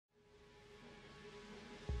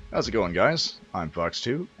How's it going, guys? I'm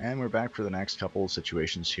Fox2, and we're back for the next couple of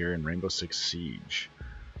situations here in Rainbow Six Siege.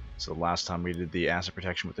 So last time we did the asset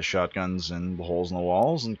protection with the shotguns and the holes in the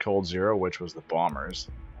walls, and Cold Zero, which was the bombers,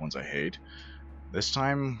 the ones I hate. This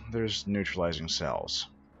time, there's neutralizing cells.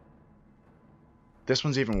 This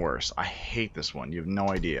one's even worse. I hate this one. You have no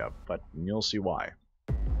idea, but you'll see why.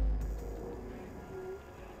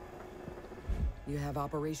 You have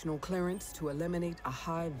operational clearance to eliminate a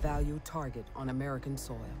high-value target on American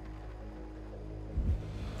soil.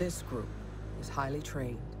 This group is highly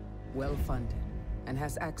trained, well-funded, and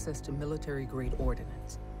has access to military-grade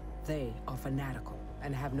ordnance. They are fanatical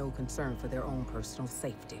and have no concern for their own personal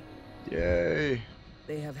safety. Yay!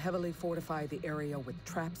 They have heavily fortified the area with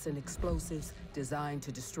traps and explosives designed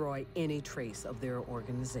to destroy any trace of their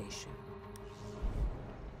organization.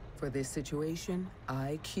 For this situation,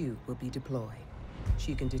 IQ will be deployed.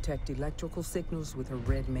 She can detect electrical signals with her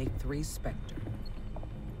red Make 3 Spectre.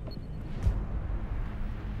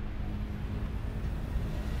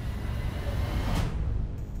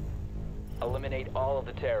 Eliminate all of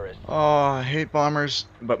the terrorists. Oh, I hate bombers,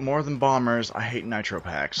 but more than bombers, I hate nitro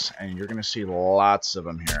packs, and you're gonna see lots of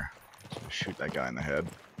them here. So shoot that guy in the head.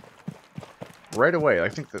 Right away, I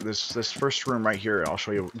think that this first room right here, I'll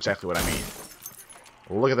show you exactly what I mean.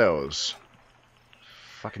 Look at those.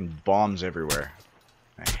 Fucking bombs everywhere.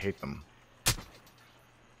 I hate them.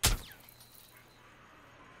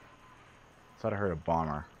 Thought I heard a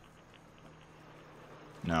bomber.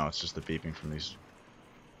 No, it's just the beeping from these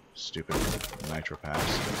stupid nitro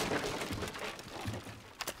packs.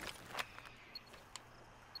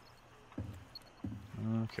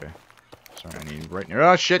 Okay. Sorry, I need right near.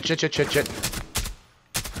 Oh shit, shit.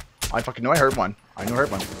 I fucking knew I heard one. I knew I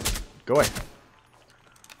heard one. Go away.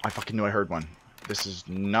 I fucking knew I heard one. This is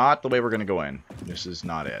not the way we're gonna go in. This is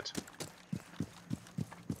not it.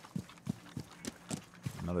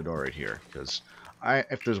 Another door right here, because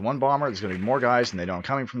if there's one bomber, there's gonna be more guys, and they know I'm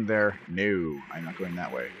coming from there. No, I'm not going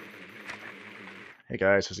that way. Hey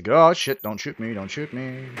guys, how's it go? Oh shit! Don't shoot me! Don't shoot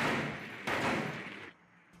me!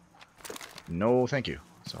 No, thank you.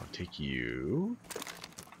 So I'll take you,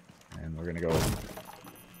 and we're gonna go.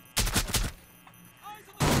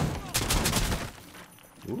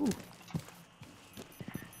 Ooh.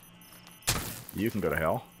 You can go to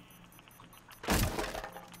hell. I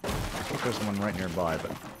think there's one right nearby,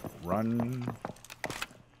 but run.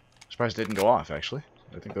 Surprised it didn't go off, actually.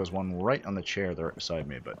 I think there was one right on the chair there beside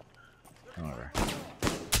me, but however.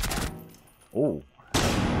 Oh.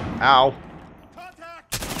 Ow.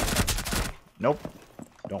 Nope.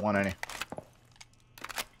 Don't want any.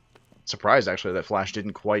 Surprised, actually, that flash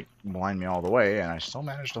didn't quite blind me all the way, and I still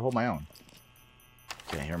managed to hold my own.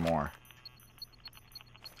 Okay, here more.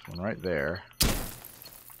 One right there.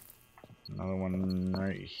 Another one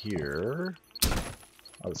right here.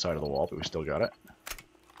 Other side of the wall, but we still got it.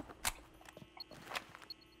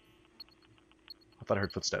 I thought I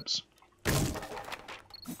heard footsteps.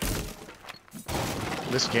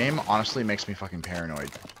 This game honestly makes me fucking paranoid.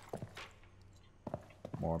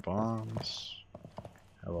 More bombs.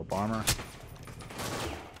 Hello, bomber.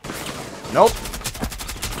 Nope!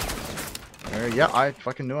 Yeah, I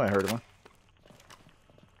fucking knew I heard one.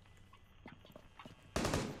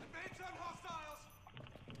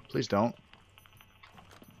 Please don't.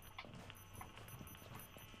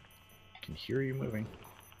 I can hear you moving.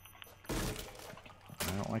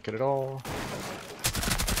 I don't like it at all.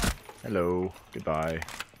 Hello. Goodbye.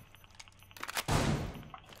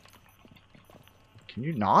 Can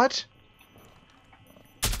you not?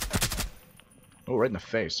 Oh, right in the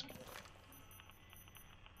face.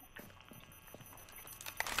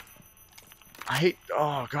 I hate,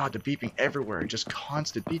 oh god, the beeping everywhere, just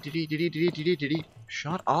constant beep.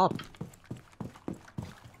 Shut up.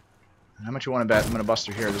 How much you want to bet I'm gonna bust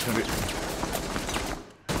through here? There's gonna be.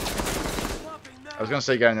 I was gonna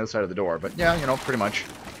say guy on the other side of the door, but yeah, you know, pretty much.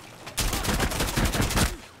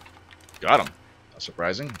 Got him. That's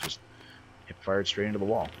surprising. Just hip fired straight into the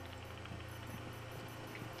wall.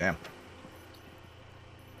 Damn.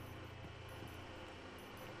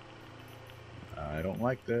 I don't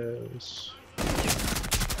like this.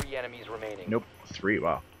 3 enemies remaining. Nope. 3.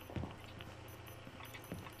 Wow.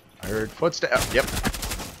 I heard footsteps. Yep.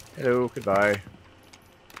 Hello. Goodbye.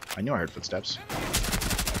 I knew I heard footsteps.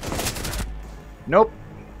 Nope.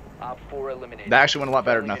 Op 4 eliminated. That actually went a lot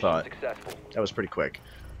better than I Mission thought. Successful. That was pretty quick.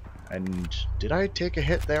 And did I take a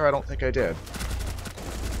hit there? I don't think I did.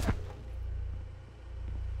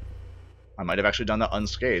 I might have actually done that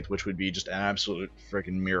unscathed, which would be just an absolute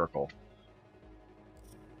freaking miracle.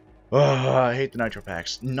 Ugh, I hate the nitro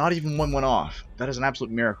packs. Not even one went off. That is an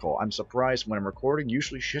absolute miracle. I'm surprised when I'm recording.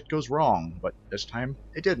 Usually shit goes wrong, but this time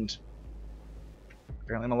it didn't.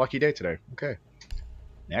 Apparently I'm a lucky day today. Okay.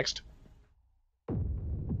 Next.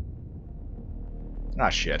 Ah,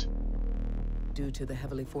 shit. Due to the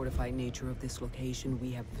heavily fortified nature of this location,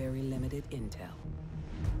 we have very limited intel.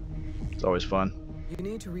 It's always fun. You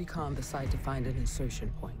need to recon the site to find an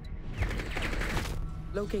insertion point.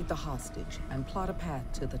 Locate the hostage and plot a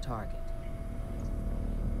path to the target.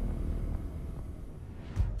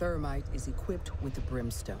 Thermite is equipped with the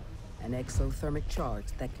Brimstone, an exothermic charge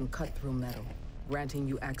that can cut through metal, granting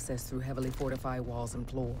you access through heavily fortified walls and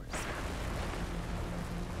floors.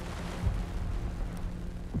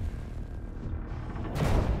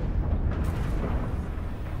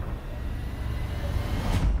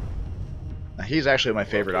 He's actually my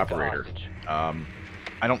favorite operator. I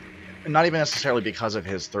don't, not even necessarily because of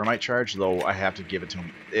his thermite charge, though I have to give it to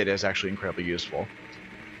him. It is actually incredibly useful.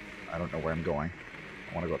 I don't know where I'm going.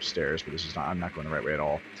 I want to go upstairs, but this is not. I'm not going the right way at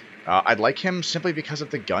all. I'd like him simply because of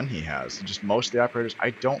the gun he has. Just most of the operators,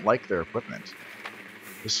 I don't like their equipment.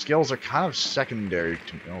 The skills are kind of secondary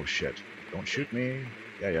to me. Oh shit! Don't shoot me.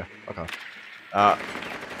 Yeah. Okay.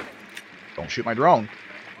 Don't shoot my drone.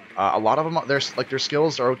 A lot of them, their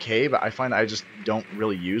skills are okay, but I find I just don't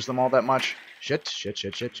really use them all that much. Shit.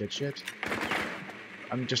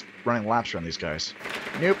 I'm just running laps around these guys.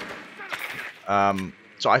 Nope.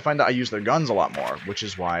 So I find that I use their guns a lot more, which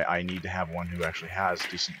is why I need to have one who actually has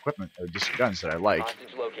decent equipment, or decent guns that I like.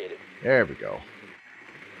 Hostage located. There we go.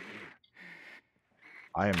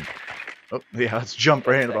 I am... Oh, yeah, let's jump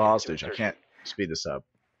right into the hostage. I can't speed this up.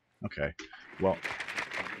 Okay. Well...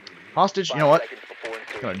 Hostage, you know what?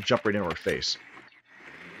 I'm gonna jump right into her face.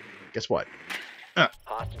 Guess what?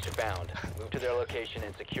 Hostage found. Move to their location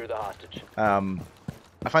and secure the hostage.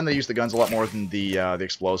 I find they use the guns a lot more than the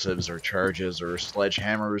explosives or charges or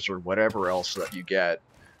sledgehammers or whatever else that you get.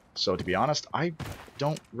 So to be honest, I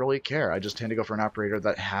don't really care. I just tend to go for an operator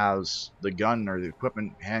that has the gun or the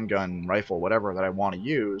equipment, handgun, rifle, whatever that I want to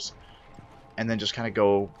use, and then just kind of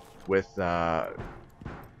go with here,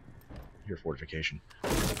 fortification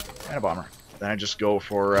and a bomber. Then I just go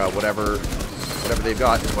for whatever they've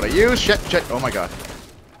got is what I use. Shit. Oh my god.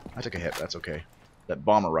 I took a hit. That's okay. That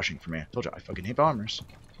bomber rushing for me. I told you, I fucking hate bombers.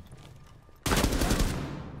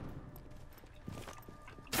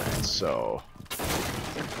 And so...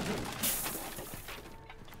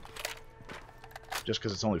 just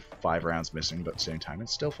because it's only 5 rounds missing, but at the same time,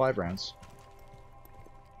 it's still 5 rounds.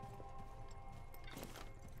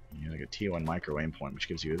 You get like a T1 micro aim point, which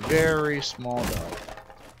gives you a very small dot.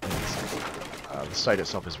 The sight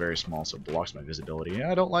itself is very small, so it blocks my visibility.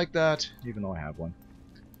 I don't like that, even though I have one.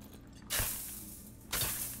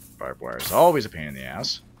 Barbed wire is always a pain in the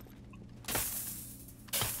ass.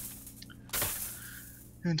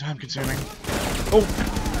 And time consuming. Oh!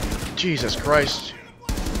 Jesus Christ.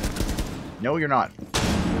 No, you're not.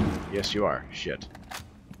 Yes, you are. Shit.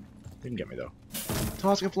 Didn't get me, though.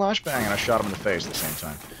 Tossing a flashbang, and I shot him in the face at the same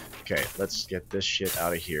time. Okay, let's get this shit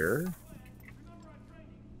out of here.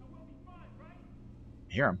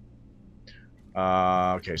 Hear him.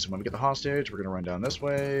 Okay, so when we get the hostage, we're gonna run down this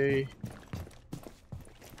way.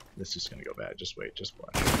 This is gonna go bad. Just wait, just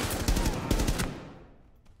watch.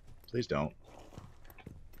 Please don't.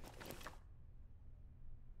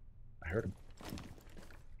 I heard him.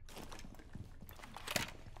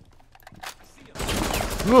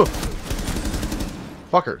 Ugh!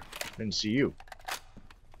 Fucker! Didn't see you.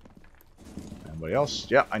 Anybody else?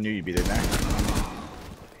 Yeah, I knew you'd be there now.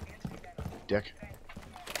 Dick.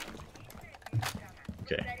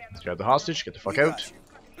 Okay, let's grab the hostage, get the fuck out.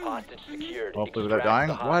 Hostage secured. Hopefully without dying.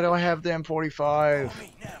 Why do I have the M45?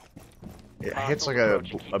 It hits like a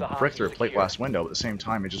brick through a plate glass window, but at the same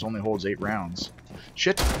time it just only holds 8 rounds.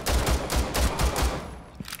 Shit!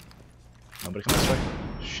 Nobody come this way.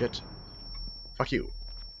 Shit. Fuck you.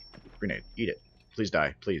 Grenade. Eat it. Please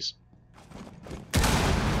die. Please.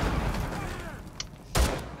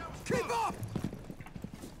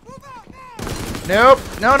 Nope!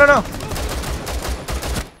 No!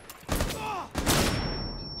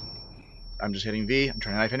 I'm just hitting V. I'm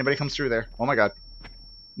trying to knife anybody comes through there. Oh my god.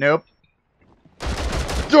 Nope.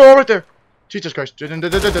 Oh, right there! Jesus Christ.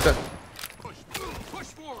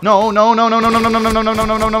 No.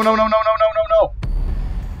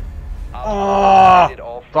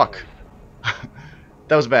 Oh, fuck.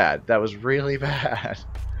 That was bad. That was really bad.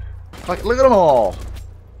 Fuck, look at them all.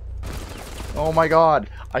 Oh my god.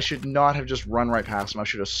 I should not have just run right past them. I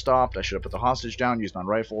should have stopped. I should have put the hostage down, used my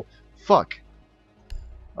rifle. Fuck.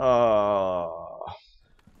 Grab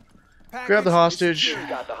the hostage.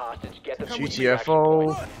 Got the hostage. Get the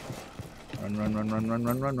GTFO. Run, run, run, run, run,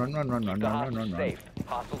 run, run, run, run, run, run, The run, hostage run, run. safe.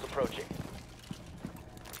 Hostiles approaching.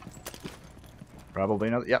 Probably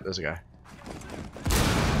another. Yep, there's a guy.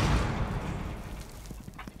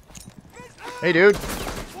 Hey, dude.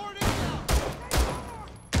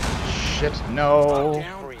 Shit, no.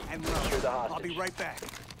 Free. Secure the hostage. I'll be right back.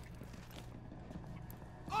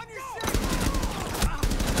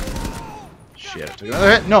 Shit, I took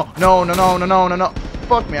another hit. No, no, no, no, no, no, no, no.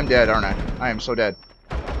 Fuck me, I'm dead, aren't I? I am so dead.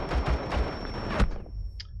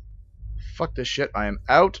 Fuck this shit. I am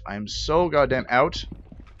out. I am so goddamn out.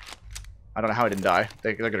 I don't know how I didn't die.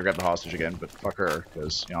 They're gonna grab the hostage again, but fuck her,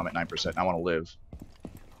 because, you know, I'm at 9% and I want to live.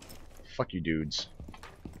 Fuck you dudes.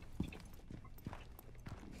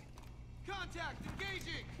 Contact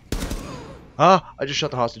engaging. Ah, I just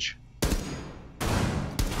shot the hostage.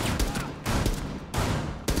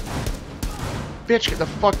 Bitch, get the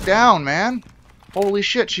fuck down, man. Holy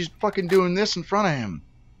shit, she's fucking doing this in front of him.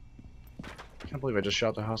 I can't believe I just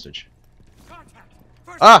shot the hostage. Contact.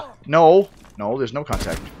 First Ah! floor. No! No, there's no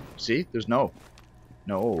contact. See? There's no.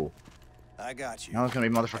 No. I got you. Now there's gonna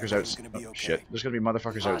be motherfuckers Everything's outside. gonna be Oh, okay. shit. There's gonna be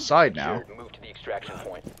motherfuckers Hostage outside now. secured. Move to the extraction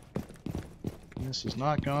point. This is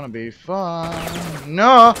not gonna be fun.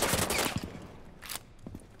 No!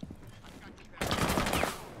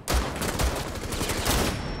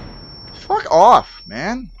 Fuck off,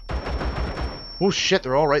 man. Oh shit,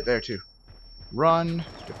 they're all right there too. Run,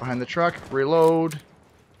 get behind the truck, reload,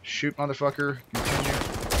 shoot motherfucker, continue.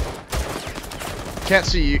 Can't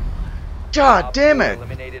see you. God damn it!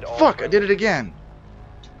 Eliminated all Fuck, I did friendlies. it again.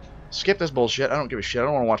 Skip this bullshit. I don't give a shit. I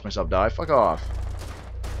don't want to watch myself die. Fuck off.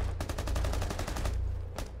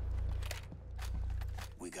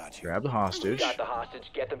 We got you. Grab the hostage. Got the hostage.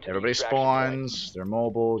 Get them to Everybody the extraction point. spawns. They're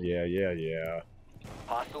mobile. Yeah, yeah, yeah.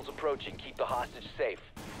 Hostiles approaching. Keep the hostage safe.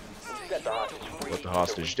 Set the hostage free. Put the so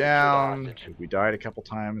hostage we secure the down. hostage. We died a couple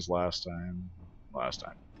times last time.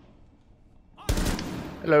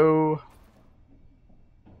 Hello.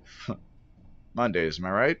 Mondays, am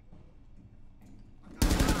I right?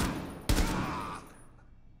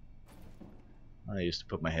 I used to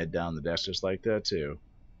put my head down the desk just like that too.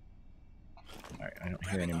 Alright, I don't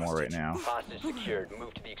hear any more right now. Hostage secured.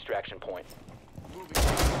 Move to the extraction point.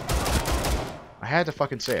 I had to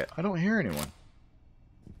fucking say it. I don't hear anyone.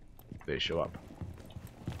 They show up.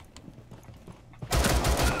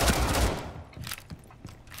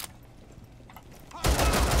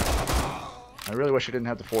 I really wish I didn't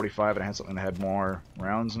have the 45 and I had something that had more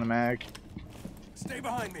rounds in the mag. Stay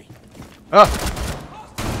behind me. Ah!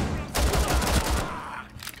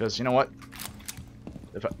 Because, you know what?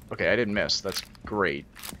 Okay, I didn't miss. That's great.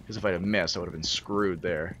 Because if I had missed, I would have been screwed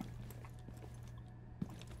there.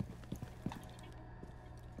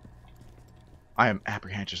 I am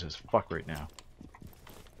apprehensive as fuck right now.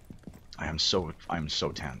 I'm so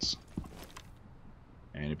tense.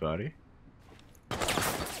 Anybody?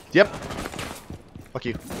 Yep. Fuck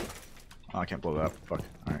you. Oh, I can't blow that up. Fuck.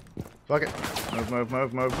 Alright. Fuck it. Move, move,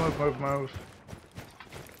 move, move, move, move, move.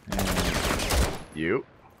 And you.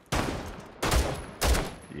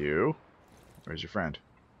 You. Where's your friend?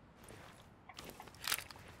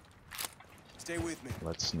 Stay with me.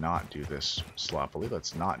 Let's not do this sloppily.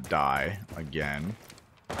 Let's not die again.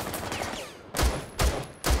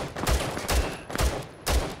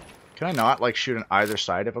 Can I not, like, shoot on either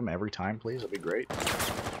side of him every time, please? That'd be great.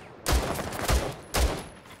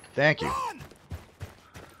 Thank you.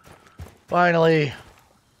 Finally.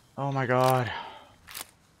 Oh my god.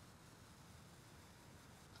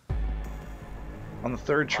 On the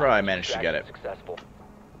third try, I managed to get it. Successful.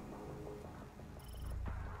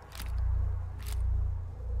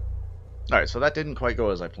 Alright, so that didn't quite go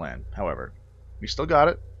as I planned. However, we still got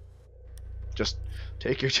it. Just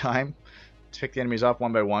take your time to pick the enemies off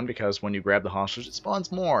one by one, because when you grab the hostage, it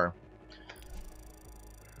spawns more.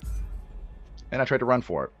 And I tried to run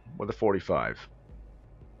for it with a 45.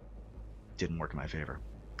 Didn't work in my favor.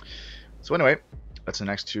 So anyway, that's the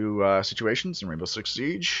next two situations in Rainbow Six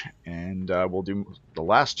Siege, and we'll do the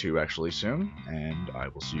last two actually soon, and I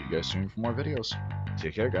will see you guys soon for more videos.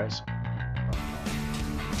 Take care, guys.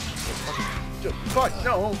 Fuck,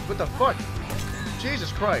 no, what the fuck?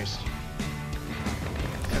 Jesus Christ.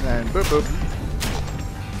 And then boop boop.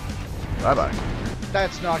 Bye bye.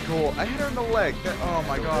 That's not cool. I hit her in the leg. Oh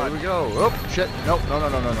my god. Here we go. Oh shit. Nope.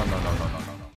 No.